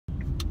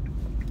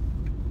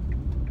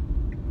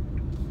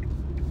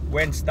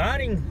when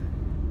starting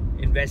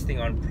investing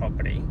on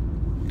property,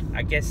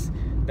 I guess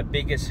the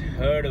biggest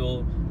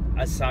hurdle,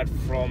 aside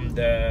from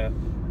the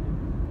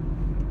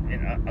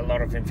a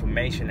lot of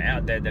information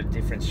out there, the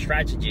different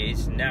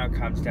strategies, now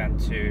comes down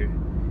to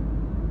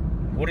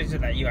what is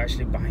it that you're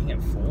actually buying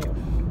it for?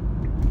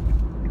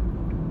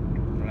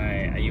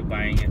 Like, are you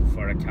buying it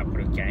for a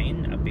capital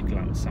gain, a big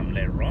lump sum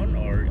later on,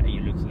 or are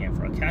you looking at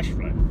for a cash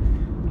flow?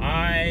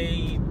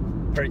 I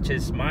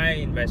purchased my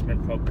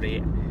investment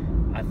property,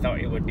 I thought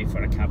it would be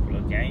for a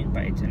capital gain,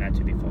 but it turned out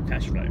to be for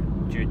cash flow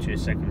due to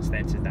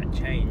circumstances that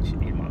changed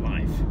in my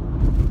life.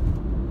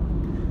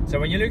 So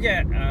when you look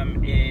at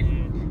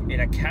in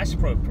a cash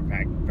flow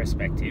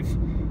perspective,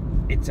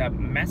 it's a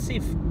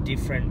massive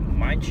different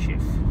mind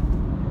shift.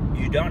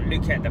 You don't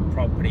look at the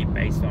property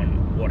based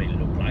on what it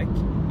looked like.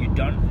 You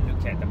don't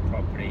look at the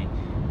property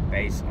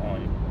based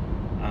on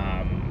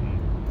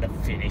the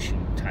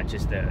finishing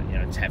touches, the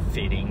tap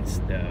fittings,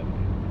 the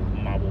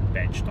marble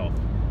bench top,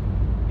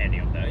 any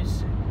of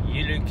those.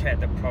 You look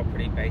at the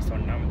property based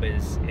on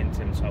numbers in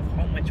terms of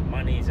how much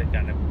money is it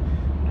going to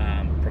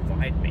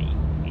provide me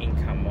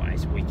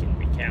income-wise week in,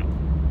 week out.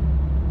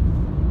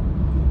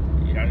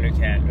 You don't look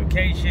at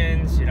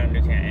locations, you don't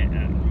look at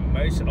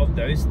most of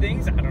those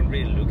things. I don't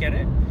really look at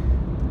it.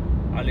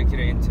 I look at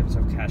it in terms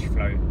of cash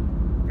flow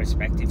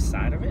perspective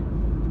side of it.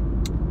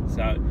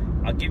 So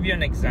I'll give you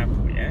an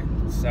example.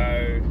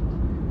 So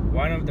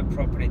one of the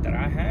property that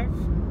I have,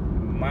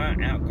 my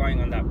outgoing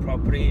on that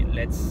property,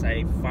 let's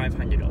say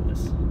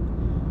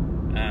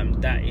 $500.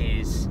 That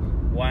is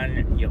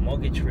one, your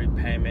mortgage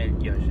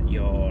repayment,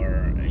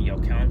 your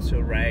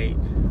council rate,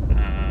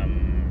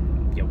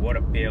 your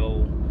water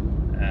bill,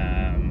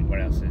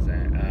 what else is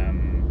there?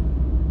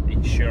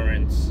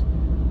 Insurance,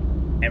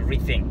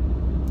 everything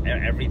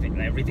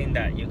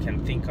that you can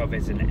think of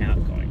as an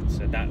outgoing.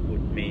 So that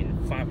would mean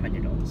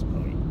 $500 per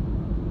week.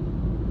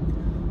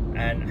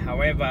 And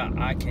however,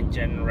 I can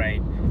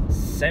generate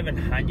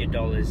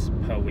 $700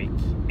 per week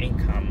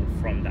income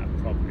from that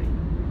property.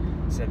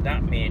 So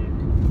that means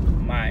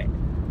my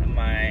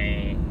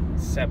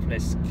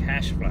surplus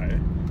cash flow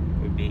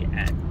would be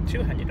at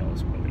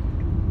 $200 per week.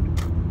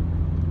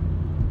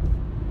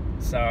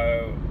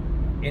 So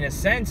in a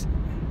sense,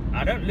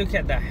 I don't look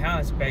at the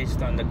house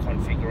based on the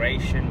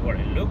configuration, what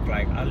it looked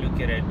like. I look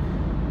at it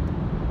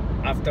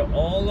after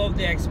all of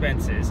the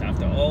expenses,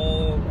 after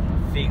all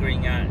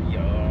figuring out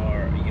your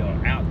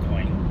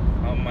outgoing,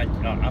 how much,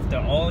 after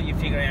all you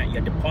figuring out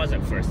your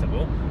deposit first of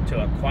all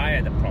to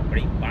acquire the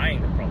property,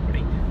 buying the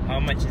property, how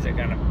much is it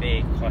gonna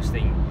be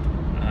costing?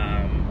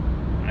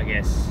 I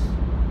guess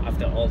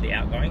after all the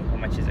outgoing, how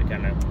much is it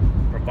gonna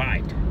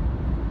provide?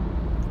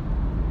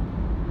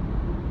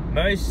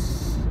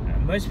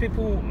 Most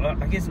people,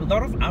 I guess, a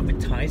lot of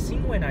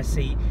advertising when I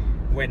see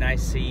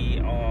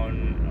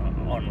on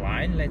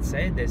online, let's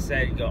say they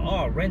say,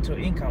 oh, rental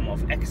income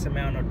of X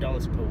amount of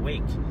dollars per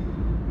week.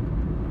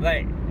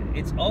 Like,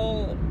 it's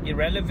all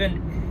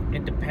irrelevant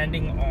and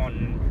depending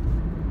on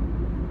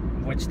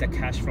which the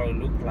cash flow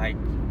look like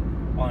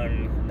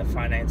on the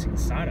financing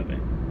side of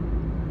it.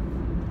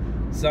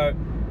 So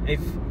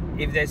if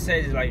they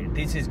say like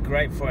this is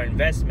great for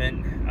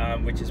investment,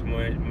 which is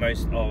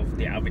most of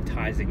the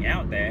advertising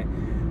out there,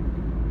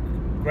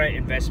 great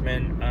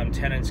investment,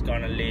 tenants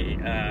gonna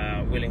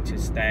willing to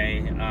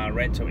stay,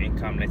 rental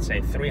income, let's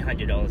say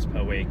 $300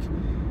 per week,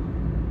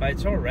 but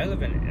it's all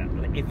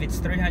relevant. If it's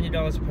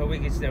 $300 per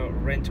week is the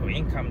rental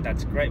income,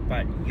 that's great,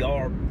 but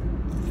your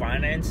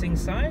financing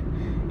side,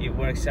 it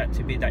works out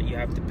to be that you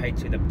have to pay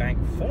to the bank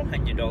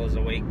 $400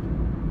 a week.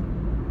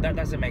 That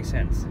doesn't make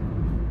sense.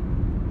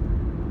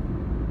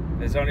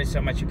 There's only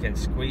so much you can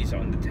squeeze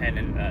on the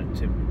tenant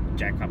to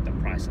jack up the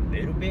price a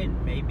little bit,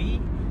 maybe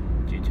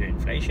due to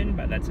inflation,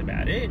 but that's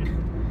about it.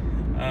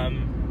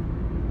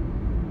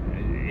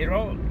 It's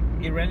all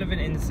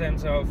irrelevant in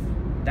terms of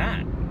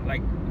that.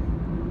 Like,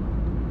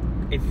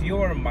 if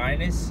you're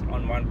minus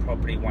on one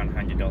property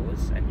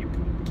 $100 and you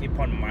keep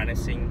on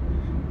minusing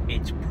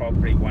each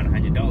property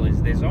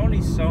 $100, there's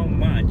only so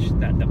much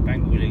that the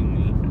bank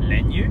will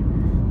lend you,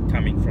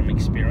 coming from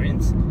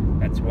experience.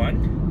 That's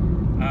one.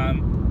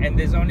 And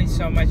there's only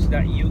so much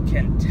that you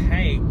can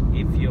take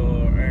if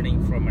you're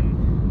earning from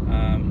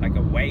like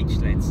a wage,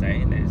 let's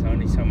say. There's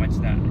only so much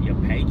that your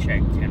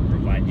paycheck can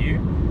provide you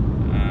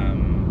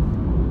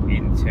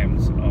in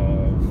terms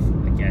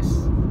of, I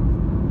guess,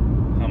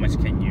 how much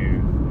can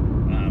you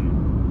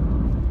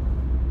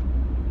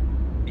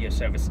your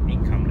service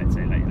income, let's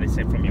say. Like, let's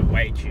say from your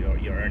wage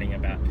you're earning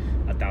about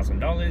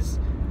 $1,000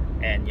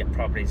 and your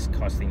property is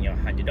costing you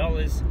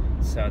 $100,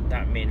 so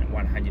that means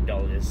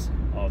 $100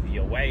 of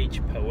your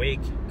wage per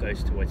week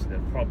goes towards the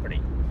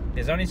property.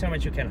 There's only so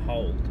much you can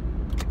hold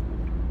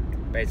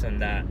based on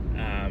that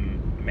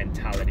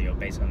mentality, or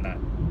based on that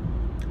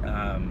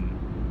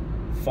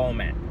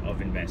format of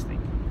investing.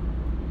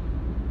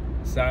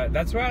 So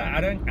that's why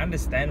I don't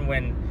understand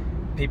when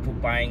people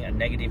buying a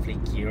negatively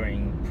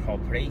gearing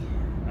property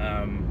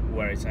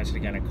where it's actually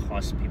going to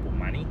cost people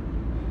money.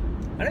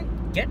 I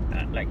don't get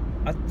that. Like,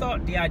 I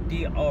thought the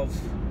idea of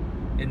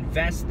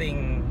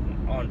investing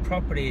on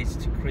properties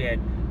to create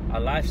a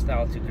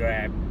lifestyle, to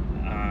grab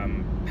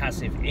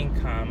passive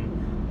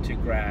income, to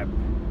grab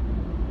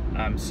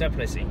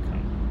surplus income.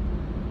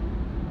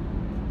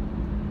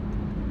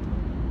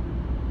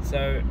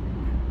 So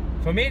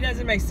for me, it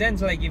doesn't make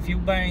sense. Like, if you're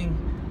buying,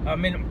 I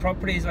mean,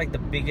 property is like the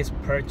biggest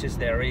purchase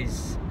there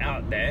is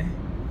out there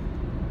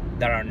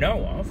that I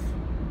know of.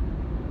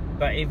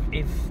 But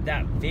if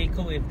that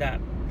vehicle, if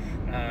that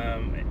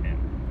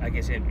I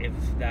guess if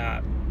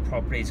that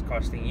property is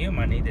costing you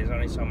money, there's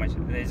only so much,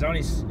 there's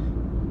only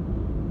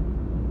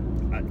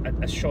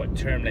a short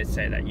term, let's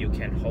say, that you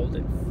can hold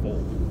it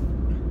for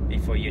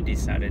before you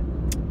decided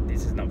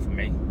this is not for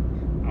me,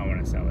 I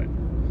want to sell it.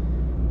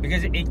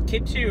 Because it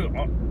keeps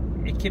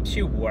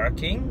you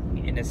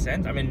working in a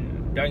sense. I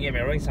mean, don't get me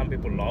wrong, some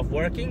people love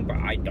working, but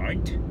I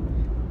don't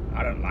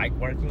like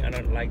working. I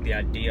don't like the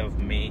idea of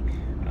me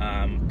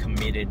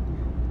committed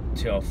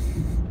to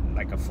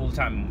like a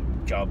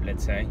full-time job,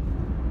 let's say.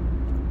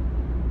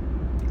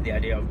 The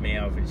idea of me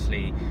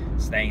obviously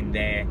staying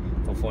there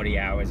for 40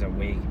 hours a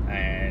week,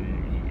 and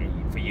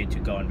for you to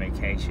go on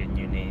vacation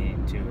you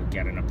need to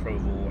get an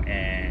approval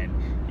and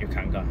you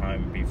can't go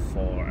home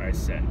before a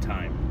certain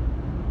time.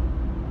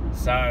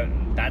 So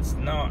that's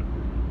not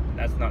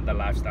the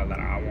lifestyle that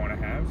I want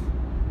to have.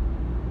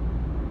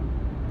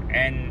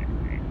 And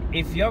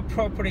if your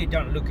property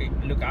don't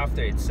look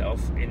after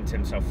itself in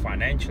terms of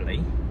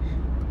financially,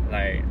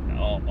 like,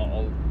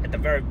 or at the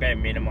very bare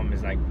minimum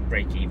is like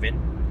break even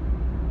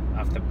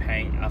after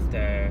paying,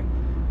 after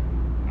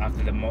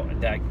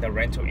the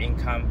rental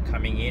income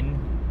coming in,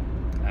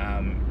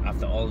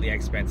 after all the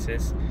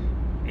expenses,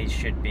 it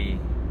should be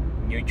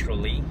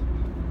neutrally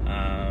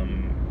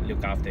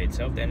look after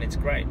itself, then it's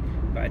great.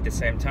 But at the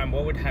same time,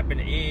 what would happen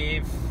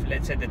if,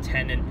 let's say, the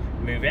tenant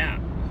move out?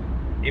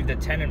 If the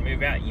tenant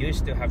move out, you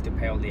still have to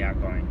pay all the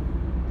outgoing.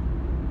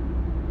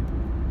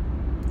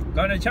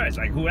 Go to church,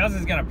 like, who else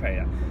is gonna pay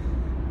that?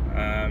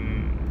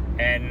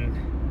 And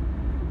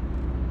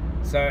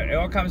so it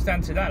all comes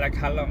down to that, like,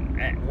 how long,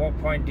 at what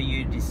point do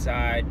you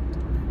decide,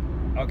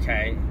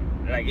 okay,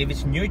 like, if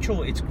it's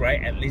neutral, it's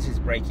great, at least it's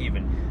break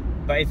even.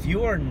 But if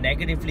you are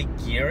negatively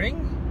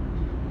gearing,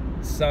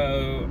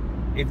 so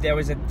if there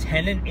was a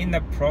tenant in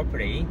the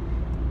property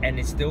and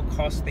it's still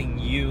costing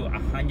you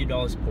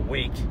 $100 per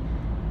week,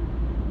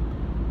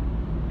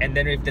 and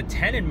then if the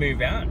tenant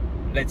move out,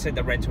 let's say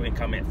the rental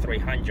income at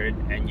 $300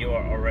 and you're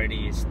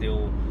already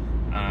still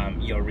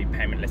your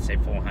repayment, let's say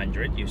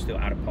 $400, you're still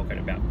out of pocket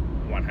about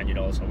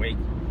 $100 a week.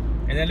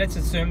 And then let's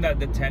assume that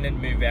the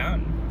tenant move out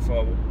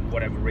for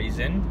whatever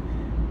reason,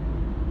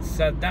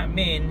 so that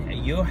means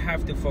you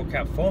have to fork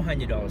out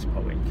 $400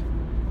 per week.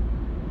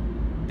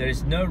 There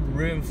is no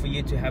room for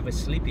you to have a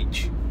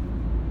slippage.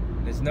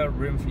 There's no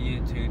room for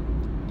you to,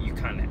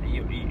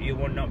 you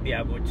will not be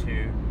able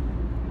to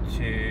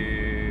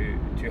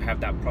have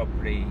that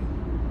property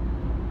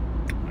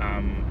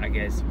I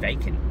guess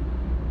vacant.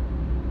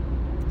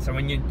 So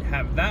when you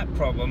have that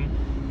problem,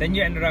 then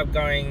you ended up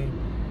going,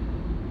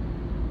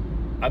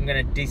 I'm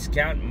gonna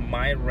discount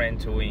my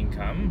rental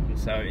income.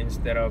 So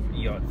instead of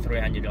your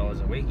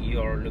 $300 a week,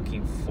 you're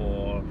looking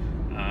for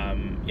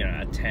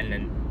a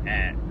tenant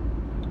at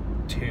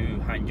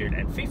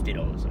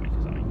 $250 a week or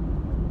something.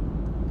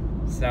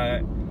 So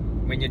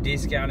when you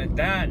discounted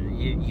that,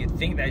 you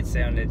think they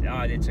sounded,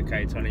 oh, it's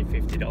okay, it's only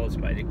 $50,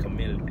 but it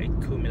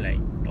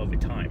accumulate over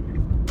time.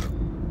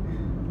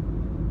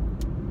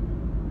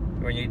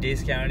 When you're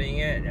discounting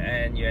it,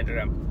 and you ended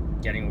up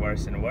getting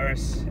worse and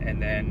worse,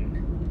 and then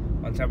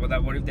on top of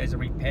that, what if there's a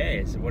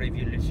repairs? What if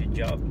you lose your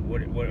job?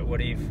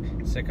 What if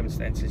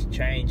circumstances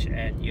change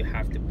and you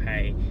have to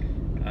pay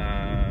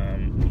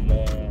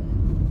more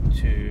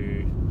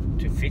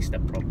to fix the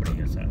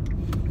property or so?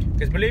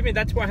 Because believe me,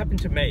 that's what happened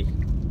to me.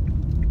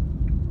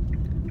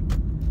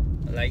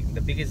 Like,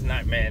 the biggest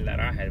nightmare that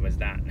I had was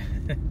that.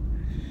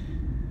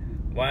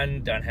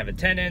 One, don't have a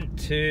tenant.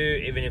 Two,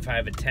 even if I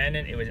have a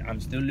tenant, I'm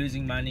still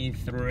losing money.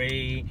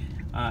 Three,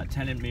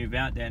 tenant move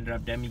out, they ended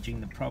up damaging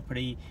the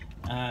property.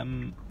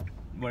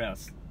 What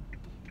else?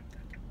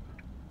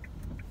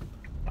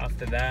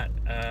 After that,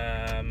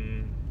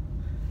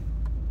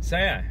 so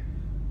yeah,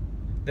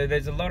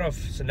 there's a lot of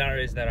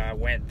scenarios that I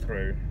went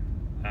through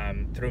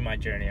my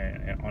journey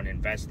on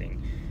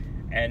investing,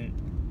 and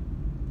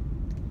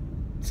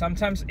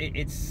sometimes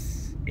it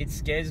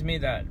scares me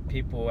that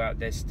people out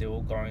there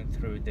still going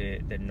through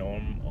the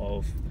norm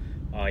of,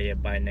 oh yeah,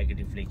 buy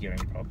negatively gearing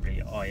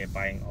property, oh yeah,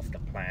 buying off the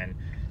plan,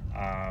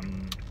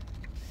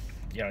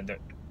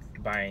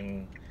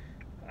 buying,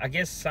 I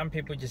guess some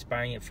people just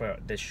buying it for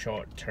the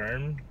short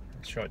term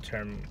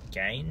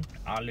gain.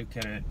 I look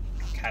at it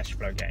cash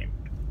flow game,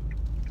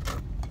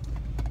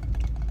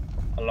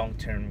 a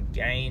long-term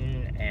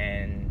gain,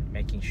 and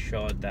making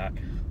sure that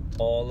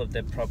all of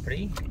the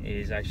property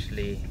is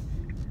actually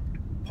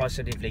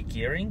positively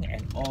gearing,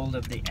 and all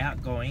of the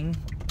outgoing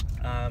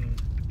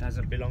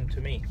doesn't belong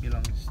to me,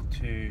 belongs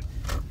to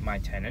my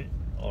tenant,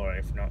 or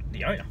if not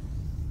the owner,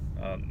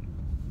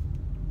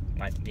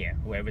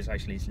 whoever's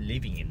actually is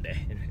living in there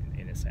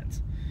in a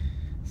sense.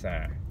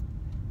 So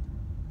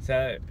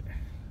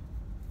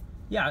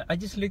yeah, I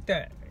just looked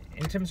at,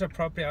 in terms of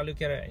property, I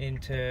look at it in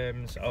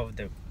terms of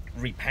the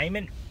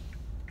repayment.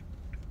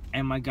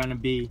 Am I gonna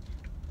be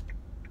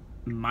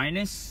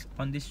minus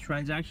on this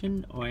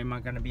transaction, or am I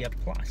gonna be a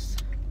plus?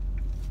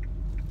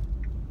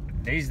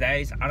 These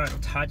days, I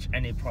don't touch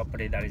any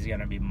property that is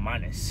gonna be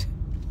minus.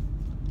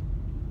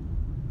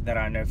 That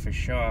I know for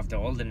sure after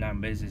all the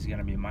numbers is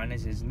gonna be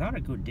minus is not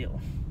a good deal.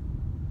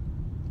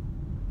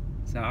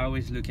 So I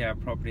always look at a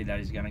property that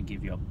is gonna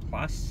give you a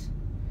plus.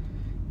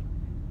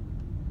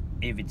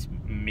 If it's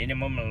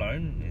minimum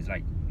alone, it's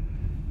like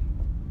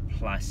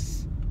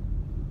plus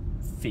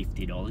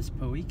 $50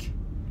 per week,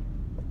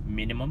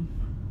 minimum.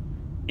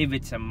 If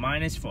it's a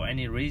minus for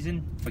any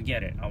reason,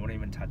 forget it, I wouldn't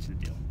even touch the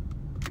deal.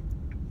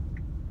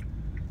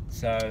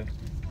 So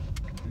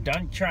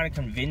don't try to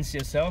convince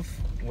yourself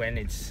when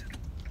it's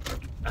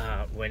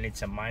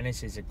a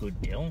minus is a good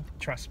deal.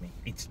 Trust me,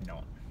 it's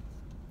not.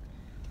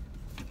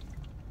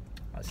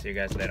 I'll see you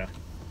guys later.